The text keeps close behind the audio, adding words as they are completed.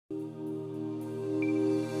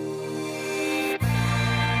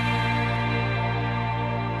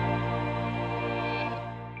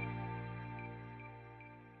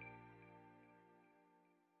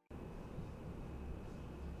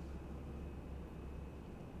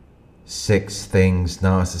6 things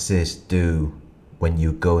narcissists do when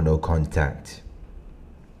you go no contact.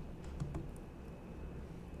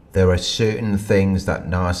 There are certain things that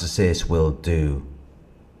narcissists will do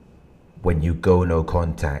when you go no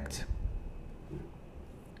contact.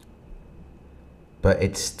 But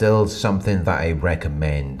it's still something that I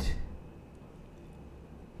recommend.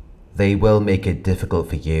 They will make it difficult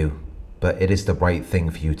for you, but it is the right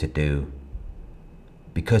thing for you to do.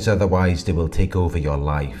 Because otherwise they will take over your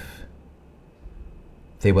life.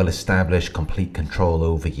 They will establish complete control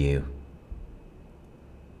over you.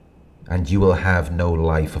 And you will have no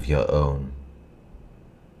life of your own.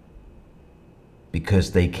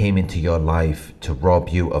 Because they came into your life to rob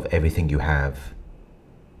you of everything you have.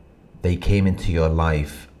 They came into your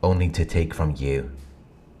life only to take from you.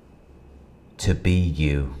 To be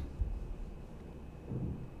you.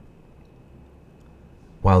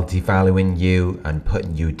 While devaluing you and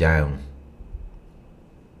putting you down.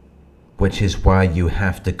 Which is why you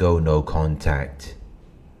have to go no contact.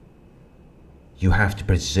 You have to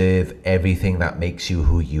preserve everything that makes you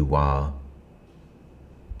who you are.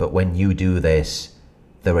 But when you do this,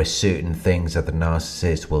 there are certain things that the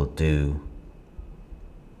narcissist will do.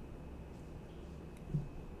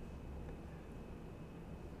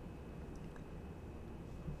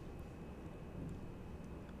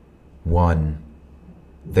 One,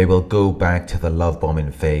 they will go back to the love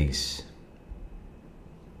bombing phase.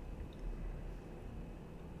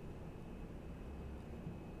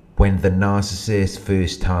 When the narcissist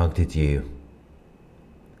first targeted you,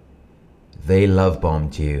 they love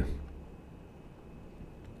bombed you.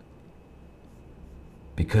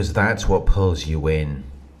 Because that's what pulls you in.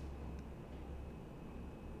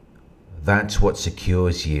 That's what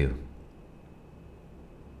secures you.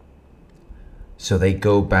 So they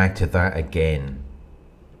go back to that again.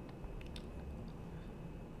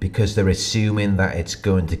 Because they're assuming that it's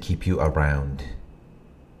going to keep you around.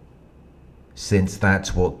 Since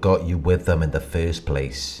that's what got you with them in the first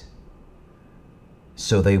place.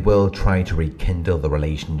 So they will try to rekindle the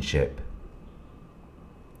relationship.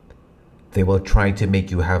 They will try to make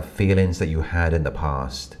you have feelings that you had in the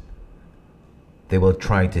past. They will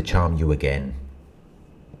try to charm you again.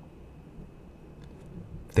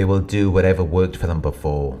 They will do whatever worked for them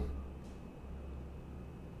before.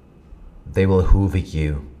 They will hoover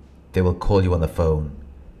you. They will call you on the phone.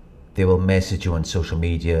 They will message you on social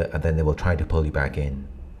media and then they will try to pull you back in.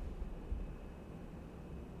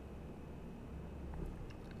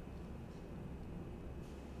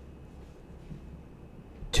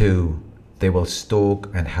 Two, they will stalk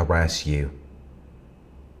and harass you.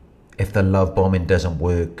 If the love bombing doesn't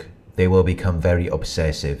work, they will become very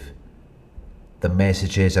obsessive. The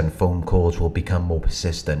messages and phone calls will become more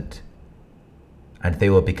persistent. And they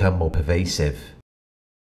will become more pervasive.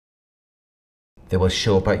 They will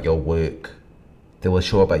show up at your work. They will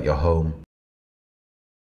show up at your home.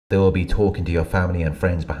 They will be talking to your family and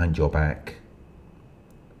friends behind your back.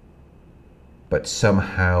 But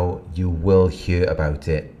somehow you will hear about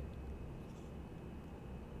it.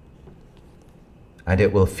 And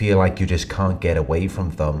it will feel like you just can't get away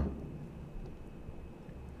from them.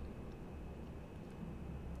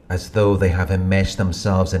 As though they have enmeshed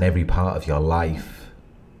themselves in every part of your life.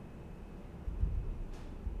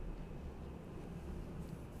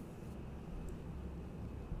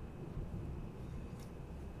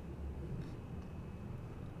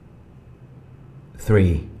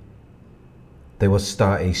 Three, they will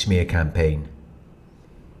start a smear campaign.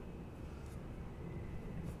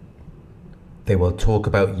 They will talk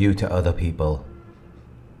about you to other people.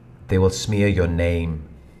 They will smear your name.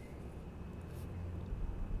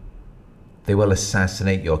 They will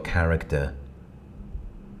assassinate your character.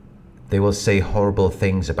 They will say horrible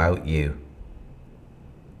things about you.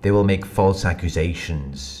 They will make false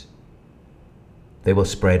accusations. They will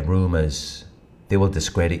spread rumors. They will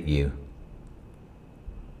discredit you.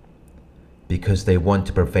 Because they want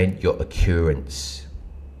to prevent your occurrence.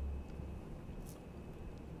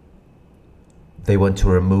 They want to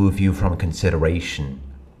remove you from consideration.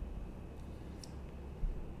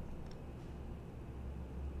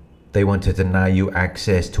 They want to deny you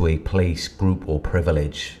access to a place, group, or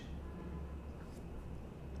privilege.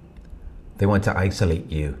 They want to isolate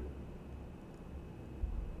you.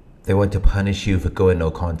 They want to punish you for going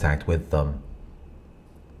no contact with them.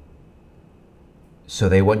 So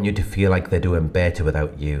they want you to feel like they're doing better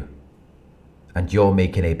without you. And you're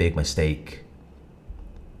making a big mistake.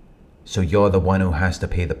 So you're the one who has to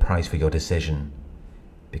pay the price for your decision.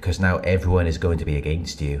 Because now everyone is going to be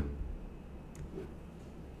against you.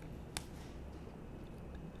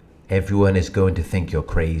 Everyone is going to think you're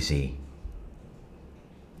crazy.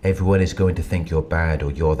 Everyone is going to think you're bad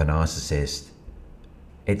or you're the narcissist.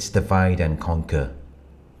 It's divide and conquer.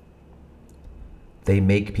 They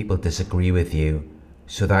make people disagree with you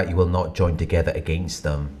so that you will not join together against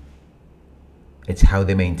them. It's how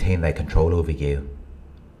they maintain their control over you.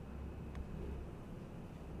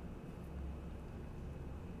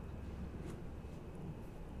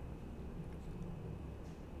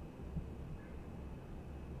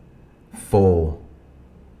 Four,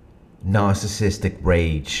 narcissistic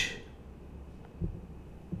rage.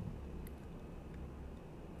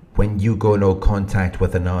 When you go no contact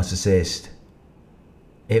with a narcissist,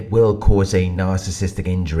 it will cause a narcissistic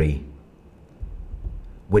injury,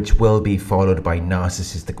 which will be followed by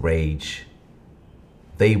narcissistic rage.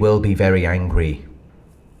 They will be very angry.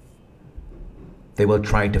 They will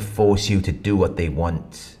try to force you to do what they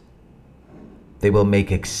want. They will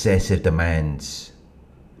make excessive demands.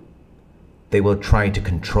 They will try to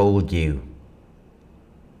control you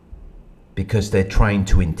because they're trying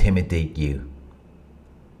to intimidate you.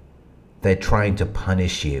 They're trying to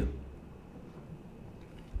punish you.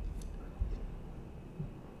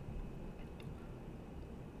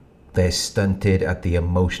 They're stunted at the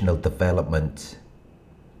emotional development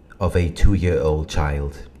of a 2-year-old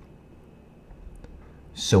child.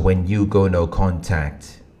 So when you go no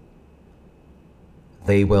contact,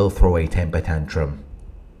 they will throw a temper tantrum.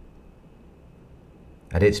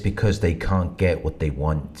 And it's because they can't get what they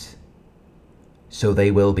want. So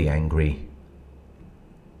they will be angry.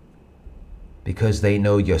 Because they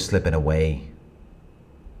know you're slipping away.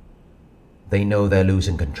 They know they're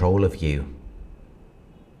losing control of you.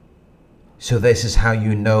 So this is how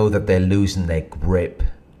you know that they're losing their grip.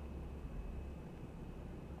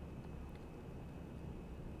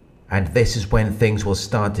 And this is when things will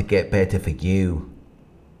start to get better for you.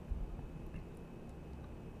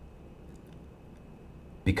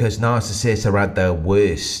 Because narcissists are at their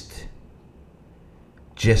worst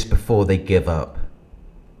just before they give up.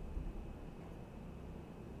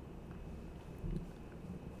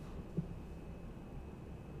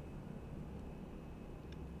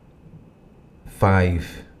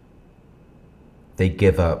 Five, they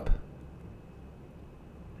give up.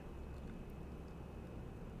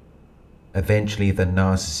 Eventually the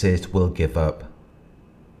narcissist will give up.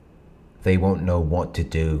 They won't know what to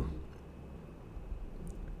do.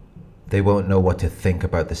 They won't know what to think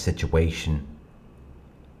about the situation.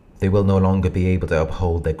 They will no longer be able to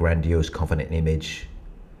uphold their grandiose, confident image,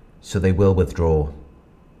 so they will withdraw.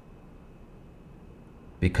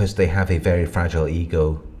 Because they have a very fragile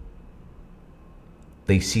ego.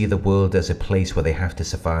 They see the world as a place where they have to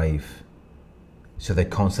survive, so they're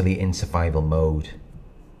constantly in survival mode.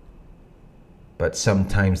 But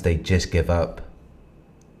sometimes they just give up.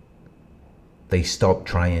 They stop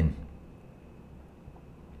trying.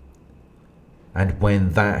 And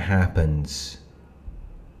when that happens,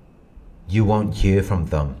 you won't hear from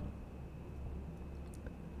them.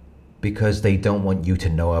 Because they don't want you to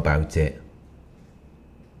know about it.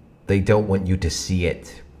 They don't want you to see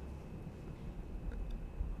it.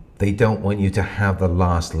 They don't want you to have the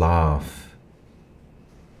last laugh.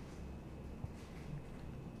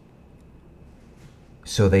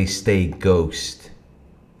 So they stay ghost.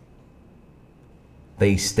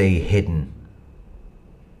 They stay hidden.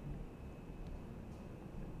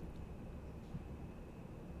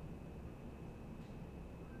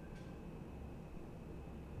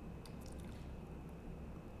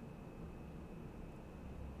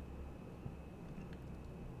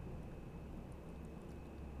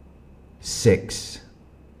 Six,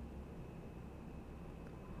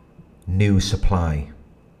 new supply.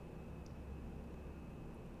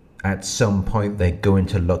 At some point they're going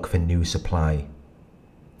to look for new supply.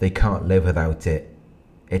 They can't live without it.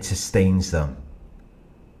 It sustains them.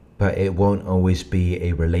 But it won't always be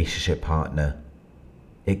a relationship partner.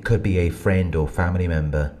 It could be a friend or family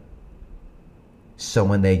member.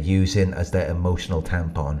 Someone they're using as their emotional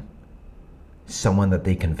tampon. Someone that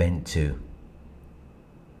they can vent to.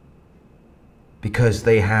 Because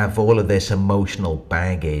they have all of this emotional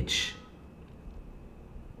baggage.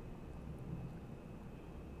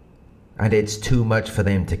 And it's too much for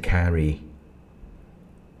them to carry.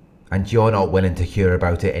 And you're not willing to hear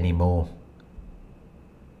about it anymore.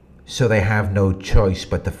 So they have no choice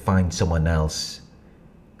but to find someone else.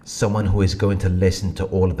 Someone who is going to listen to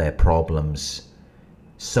all of their problems.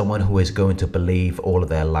 Someone who is going to believe all of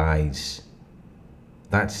their lies.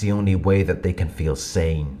 That's the only way that they can feel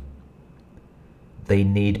sane. They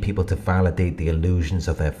need people to validate the illusions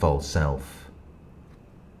of their false self.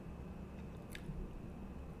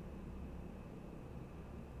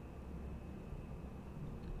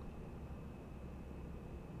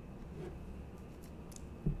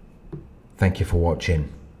 Thank you for watching.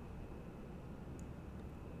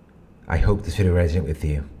 I hope this video resonated with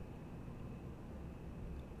you.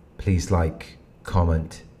 Please like,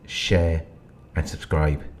 comment, share and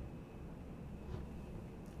subscribe.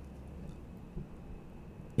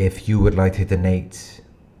 If you would like to donate,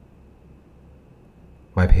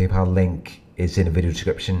 my PayPal link is in the video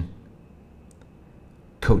description.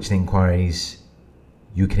 Coaching inquiries,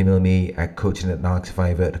 you can email me at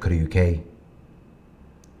coaching@narcsurvivor.co.uk.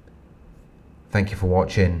 Thank you for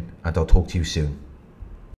watching, and I'll talk to you soon.